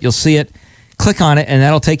just a bit. You'll see it. Click on it, and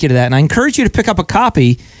that'll take you to that. And I encourage you to pick up a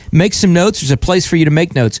copy, make some notes. There's a place for you to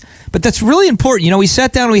make notes. But that's really important. We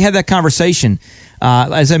sat down and we had that conversation.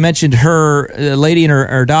 As I mentioned, her lady and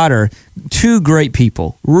her daughter, two great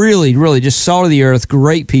people, really, really just salt of the earth,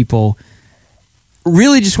 great people,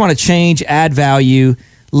 really just want to change, add value,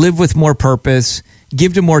 live with more purpose,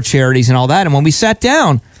 give to more charities and all that. And when we sat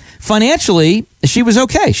down, financially, she was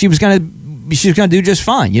okay. She was going to do just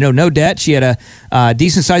fine. No debt. She had a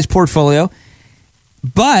decent-sized portfolio.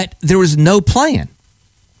 But there was no plan.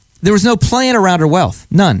 There was no plan around her wealth.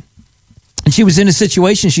 None. And she was in a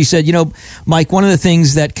situation, she said, Mike, one of the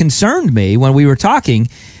things that concerned me when we were talking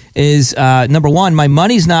is, number one, my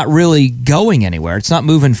money's not really going anywhere. It's not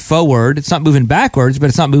moving forward. It's not moving backwards, but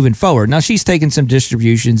it's not moving forward. Now, she's taken some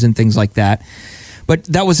distributions and things like that, but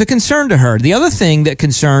that was a concern to her. The other thing that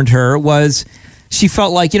concerned her was she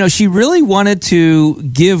felt like, she really wanted to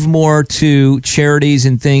give more to charities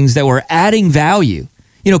and things that were adding value,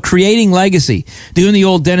 creating legacy, doing the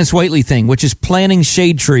old Dennis Waitley thing, which is planting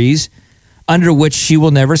shade trees under which she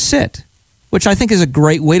will never sit, which I think is a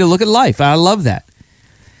great way to look at life. I love that.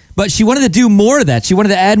 But she wanted to do more of that. She wanted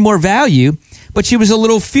to add more value, but she was a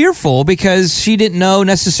little fearful because she didn't know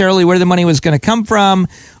necessarily where the money was going to come from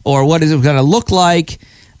or what it was going to look like.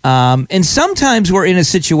 And sometimes we're in a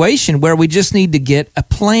situation where we just need to get a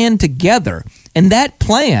plan together. And that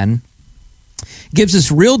plan gives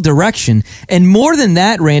us real direction. And more than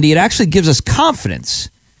that, Randy, it actually gives us confidence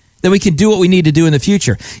that we can do what we need to do in the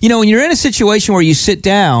future. When you're in a situation where you sit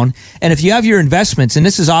down, and if you have your investments, and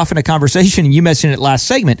this is often a conversation, and you mentioned it last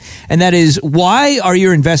segment, and that is, why are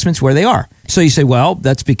your investments where they are? So you say, well,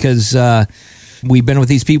 that's because we've been with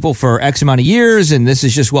these people for X amount of years, and this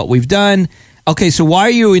is just what we've done. Okay, so why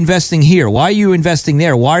are you investing here? Why are you investing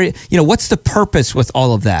there? What's the purpose with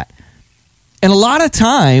all of that? And a lot of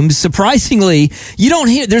times, surprisingly, you don't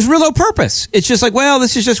hear, there's real no purpose. It's just like, well,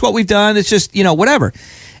 this is just what we've done. It's just, whatever.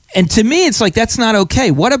 And to me, it's like, that's not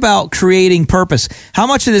okay. What about creating purpose? How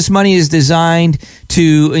much of this money is designed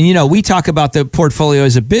to, and we talk about the portfolio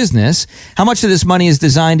as a business. How much of this money is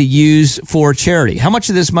designed to use for charity? How much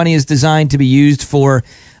of this money is designed to be used for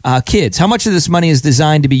kids? How much of this money is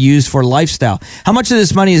designed to be used for lifestyle? How much of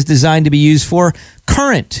this money is designed to be used for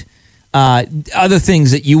current other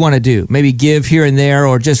things that you want to do? Maybe give here and there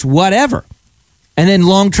or just whatever. And then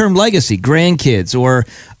long-term legacy, grandkids or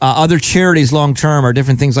other charities long-term or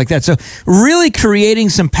different things like that. So really creating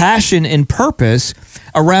some passion and purpose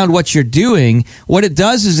around what you're doing, what it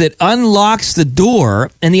does is it unlocks the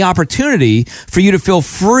door and the opportunity for you to feel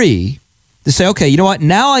free to say, okay, you know what?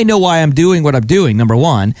 Now I know why I'm doing what I'm doing, number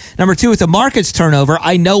one. Number two, if the market's turnover,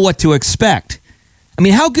 I know what to expect. I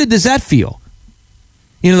mean, how good does that feel?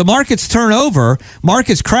 The markets turn over,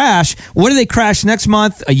 markets crash. What do they crash next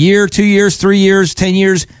month, a year, 2 years, 3 years, 10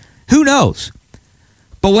 years? Who knows?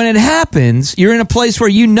 But when it happens, you're in a place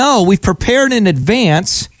where we've prepared in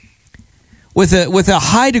advance with a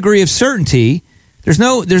high degree of certainty. There's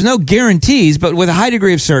no guarantees, but with a high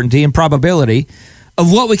degree of certainty and probability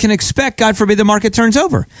of what we can expect, God forbid the market turns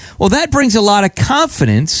over. Well, that brings a lot of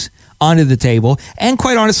confidence onto the table and,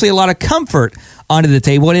 quite honestly, a lot of comfort onto the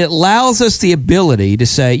table. And it allows us the ability to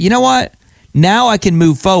say, you know what? Now I can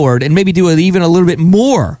move forward and maybe do it even a little bit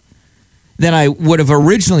more than I would have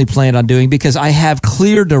originally planned on doing because I have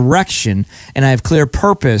clear direction and I have clear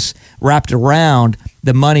purpose wrapped around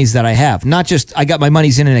the monies that I have. Not just I got my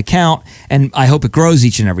monies in an account and I hope it grows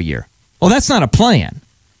each and every year. Well, that's not a plan.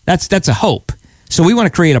 That's a hope. So we want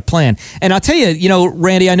to create a plan. And I'll tell you,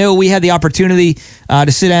 Randy, I know we had the opportunity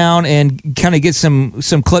to sit down and kind of get some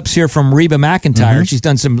clips here from Reba Mcentire. Mm-hmm. She's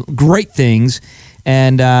done some great things.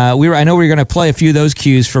 And I know we're going to play a few of those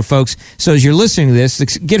cues for folks. So as you're listening to this,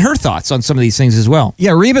 get her thoughts on some of these things as well.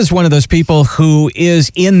 Yeah, Reba's one of those people who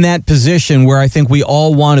is in that position where I think we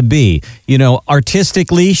all want to be.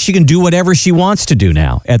 Artistically, she can do whatever she wants to do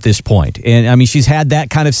now at this point. And I mean, she's had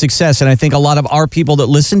that kind of success. And I think a lot of our people that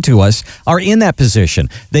listen to us are in that position.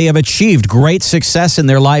 They have achieved great success in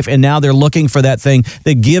their life, and now they're looking for that thing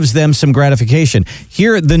that gives them some gratification.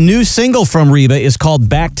 Here, the new single from Reba is called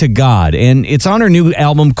Back to God, and it's on her new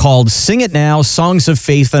album called Sing It Now, Songs of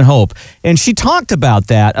Faith and Hope. And she talked about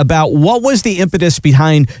that, about what was the impetus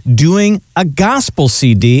behind doing a gospel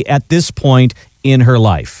CD at this point in her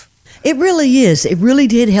life. It really is. It really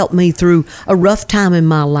did help me through a rough time in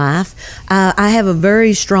my life. I have a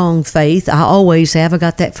very strong faith. I always have. I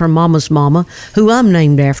got that from Mama's mama, who I'm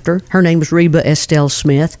named after. Her name is Reba Estelle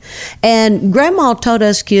Smith. And Grandma taught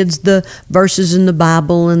us kids the verses in the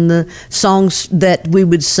Bible and the songs that we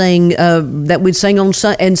would sing, on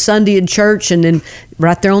Sunday in church, and then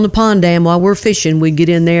right there on the pond dam while we're fishing, we'd get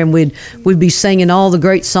in there and we'd be singing all the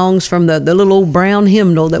great songs from the little old brown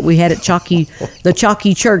hymnal that we had at the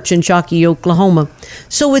Chalky Church in Chalky, Oklahoma.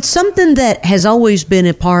 So it's something that has always been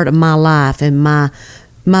a part of my life and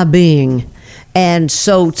my being. And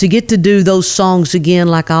so to get to do those songs again,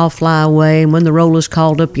 like I'll Fly Away and When the Roll is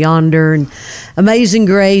Called Up Yonder and Amazing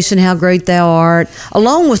Grace and How Great Thou Art,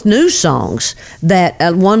 along with new songs,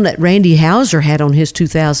 that one that Randy Houser had on his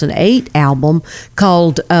 2008 album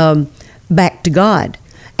called Back to God.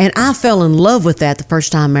 And I fell in love with that the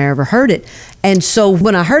first time I ever heard it. And so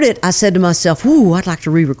when I heard it, I said to myself, ooh, I'd like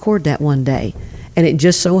to re-record that one day. And it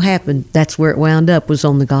just so happened that's where it wound up, was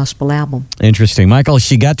on the gospel album. Interesting. Michael,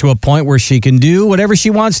 she got to a point where she can do whatever she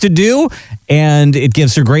wants to do, and it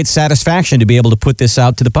gives her great satisfaction to be able to put this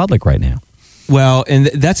out to the public right now. Well, and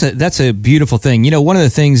that's a beautiful thing. One of the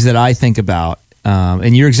things that I think about,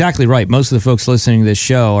 and you're exactly right, most of the folks listening to this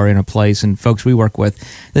show are in a place, and folks we work with,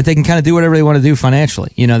 that they can kind of do whatever they want to do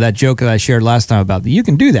financially. That joke that I shared last time about you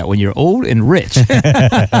can do that when you're old and rich. And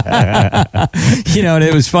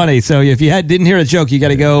it was funny. So if you didn't hear the joke, you got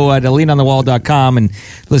to go to leanonthewall.com and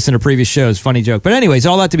listen to previous shows. Funny joke. But anyways,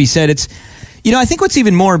 all that to be said, it's, I think what's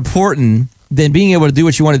even more important than being able to do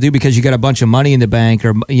what you want to do because you got a bunch of money in the bank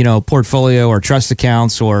or, portfolio or trust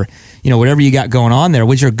accounts or, whatever you got going on there,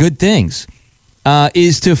 which are good things.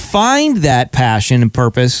 Is to find that passion and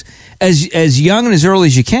purpose as young and as early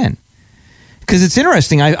as you can. Because it's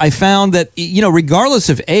interesting. I found that, regardless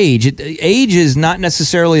of age, age is not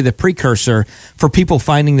necessarily the precursor for people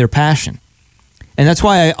finding their passion. And that's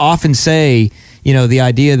why I often say, the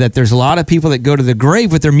idea that there's a lot of people that go to the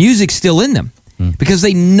grave with their music still in them because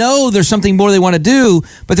they know there's something more they want to do,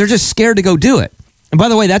 but they're just scared to go do it. And by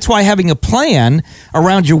the way, that's why having a plan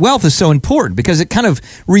around your wealth is so important, because it kind of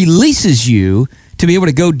releases you to be able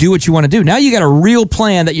to go do what you want to do. Now you got a real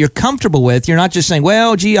plan that you're comfortable with. You're not just saying,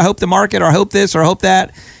 well, gee, I hope the market, or I hope this, or I hope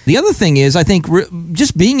that. The other thing is, I think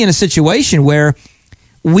just being in a situation where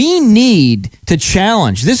we need to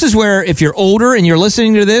challenge. This is where, if you're older and you're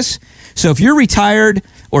listening to this, so if you're retired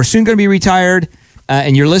or soon going to be retired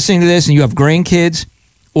and you're listening to this and you have grandkids,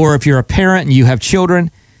 or if you're a parent and you have children,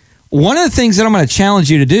 one of the things that I'm going to challenge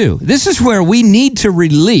you to do, this is where we need to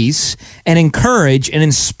release and encourage and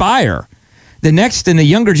inspire the next and the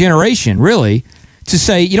younger generation, really, to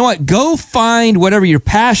say, you know what, go find whatever your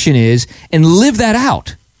passion is and live that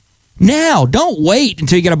out. Now, don't wait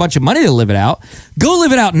until you get a bunch of money to live it out. Go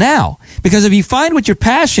live it out now. Because if you find what your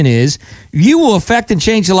passion is, you will affect and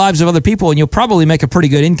change the lives of other people, and you'll probably make a pretty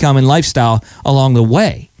good income and lifestyle along the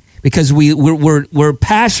way. Because we're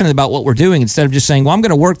passionate about what we're doing, instead of just saying, well, I'm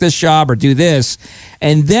going to work this job or do this,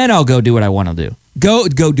 and then I'll go do what I want to do. Go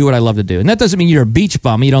do what I love to do. And that doesn't mean you're a beach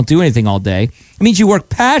bum, you don't do anything all day. It means you work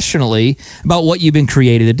passionately about what you've been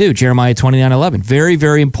created to do. Jeremiah 29:11. Very,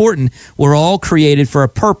 very important. We're all created for a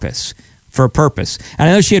purpose. And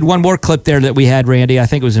I know she had one more clip there that we had, Randy. I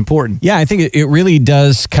think it was important. Yeah, I think it really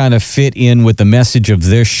does kind of fit in with the message of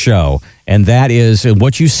this show. And that is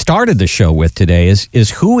what you started the show with today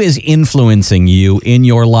is who is influencing you in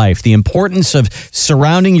your life. The importance of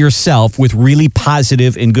surrounding yourself with really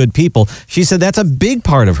positive and good people. She said that's a big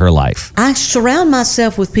part of her life. I surround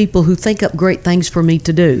myself with people who think up great things for me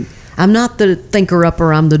to do. I'm not the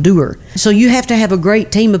thinker-upper, I'm the doer. So you have to have a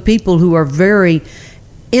great team of people who are very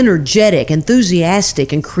energetic,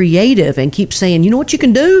 enthusiastic, and creative, and keep saying, you know what you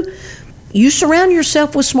can do? You surround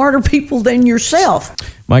yourself with smarter people than yourself.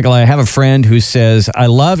 Michael, I have a friend who says, I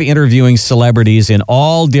love interviewing celebrities in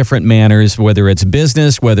all different manners, whether it's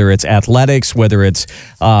business, whether it's athletics, whether it's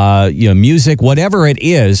music, whatever it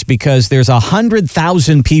is, because there's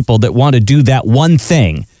 100,000 people that want to do that one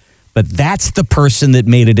thing. But that's the person that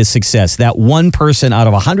made it a success, that one person out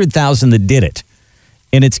of 100,000 that did it.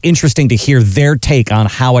 And it's interesting to hear their take on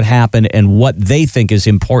how it happened and what they think is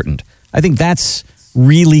important. I think that's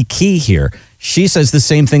really key here. She says the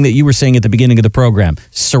same thing that you were saying at the beginning of the program.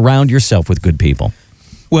 Surround yourself with good people.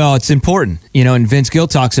 Well, it's important. And Vince Gill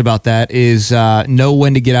talks about that is know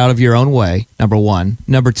when to get out of your own way, number one.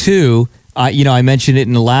 Number two, I mentioned it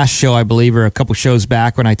in the last show, I believe, or a couple shows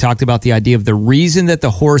back when I talked about the idea of the reason that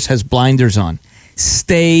the horse has blinders on.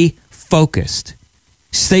 Stay focused.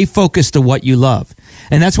 Stay focused to what you love.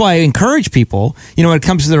 And that's why I encourage people, when it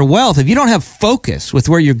comes to their wealth, if you don't have focus with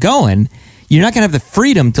where you're going, you're not going to have the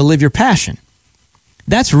freedom to live your passion.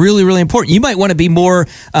 That's really, really important. You might want to be more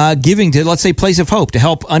giving to, let's say, Place of Hope to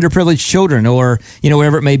help underprivileged children or,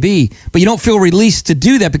 whatever it may be. But you don't feel released to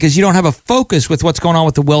do that because you don't have a focus with what's going on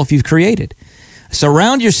with the wealth you've created.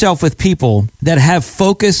 Surround yourself with people that have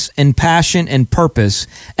focus and passion and purpose,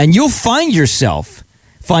 and you'll find yourself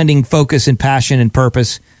finding focus and passion and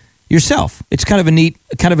purpose yourself. It's kind of a neat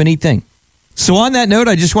thing. So on that note,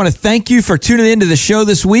 I just want to thank you for tuning into the show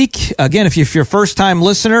this week. Again, if you're a first-time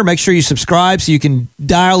listener, make sure you subscribe so you can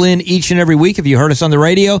dial in each and every week. If you heard us on the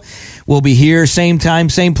radio, we'll be here same time,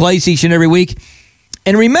 same place each and every week.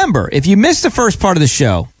 And remember, if you missed the first part of the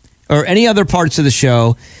show or any other parts of the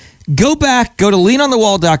show, go back, go to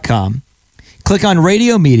leanonthewall.com, click on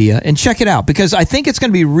Radio Media, and check it out because I think it's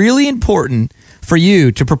going to be really important for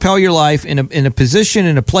you to propel your life in a position,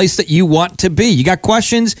 in a place that you want to be. You got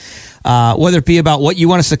questions, whether it be about what you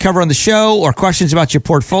want us to cover on the show or questions about your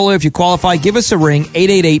portfolio. If you qualify, give us a ring,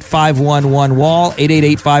 888-511-WALL,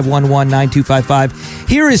 888-511-9255.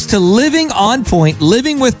 Here is to living on point,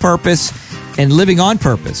 living with purpose, and living on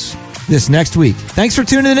purpose this next week. Thanks for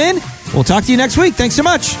tuning in. We'll talk to you next week. Thanks so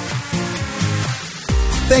much.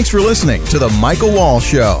 Thanks for listening to The Michael Wall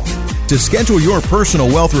Show. To schedule your personal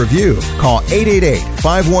wealth review, call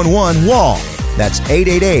 888-511-WALL. That's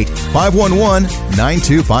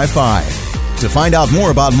 888-511-9255. To find out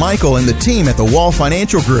more about Michael and the team at the Wall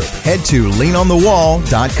Financial Group, head to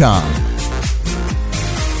leanonthewall.com.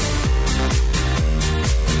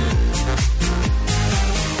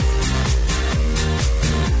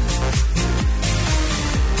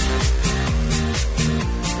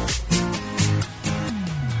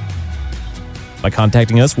 By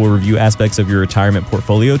contacting us, we'll review aspects of your retirement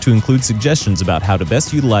portfolio to include suggestions about how to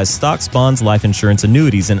best utilize stocks, bonds, life insurance,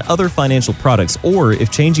 annuities, and other financial products, or if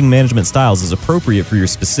changing management styles is appropriate for your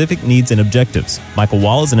specific needs and objectives. Michael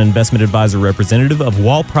Wall is an investment advisor representative of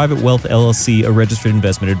Wall Private Wealth LLC, a registered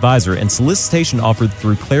investment advisor, and solicitation offered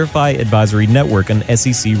through Clarify Advisory Network, an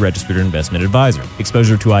SEC registered investment advisor.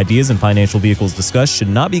 Exposure to ideas and financial vehicles discussed should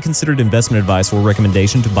not be considered investment advice or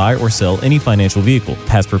recommendation to buy or sell any financial vehicle.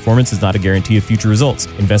 Past performance is not a guarantee of future results.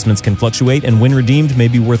 Investments can fluctuate and when redeemed may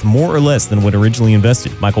be worth more or less than when originally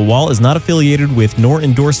invested. Michael Wall is not affiliated with nor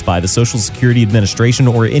endorsed by the Social Security Administration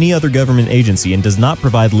or any other government agency and does not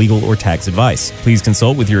provide legal or tax advice. Please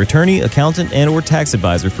consult with your attorney, accountant, and or tax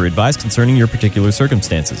advisor for advice concerning your particular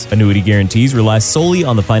circumstances. Annuity guarantees rely solely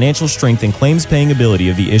on the financial strength and claims paying ability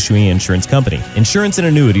of the issuing insurance company. Insurance and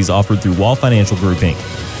annuities offered through Wall Financial Group, Inc.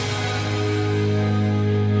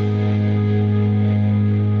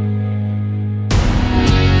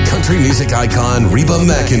 Music icon Reba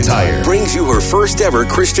Mcentire brings you her first ever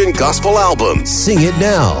Christian gospel album, Sing It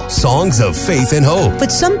Now, Songs of Faith and Hope. But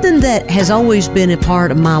something that has always been a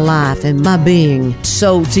part of my life and my being.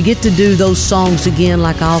 So to get to do those songs again,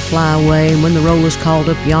 like I'll Fly Away and When the Roll is Called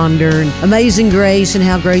Up Yonder and Amazing Grace and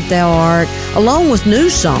How Great Thou Art, along with new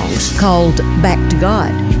songs called Back to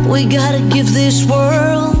God. We gotta give this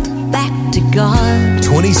world back to God.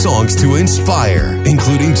 20 songs to inspire,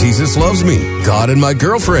 including Jesus Loves Me, God and My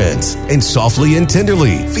Girlfriends, and Softly and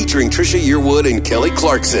Tenderly, featuring Trisha Yearwood and Kelly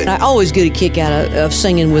Clarkson. I always get a kick out of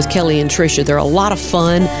singing with Kelly and Trisha. They're a lot of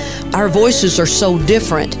fun. Our voices are so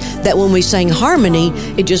different that when we sing harmony,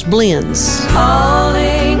 it just blends.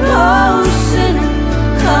 Calling, oh sinner,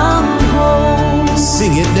 come home.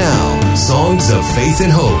 Sing It Now, Songs of Faith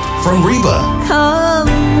and Hope from Reba. Come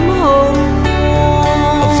home.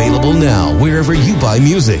 Available now wherever you buy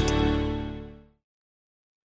music.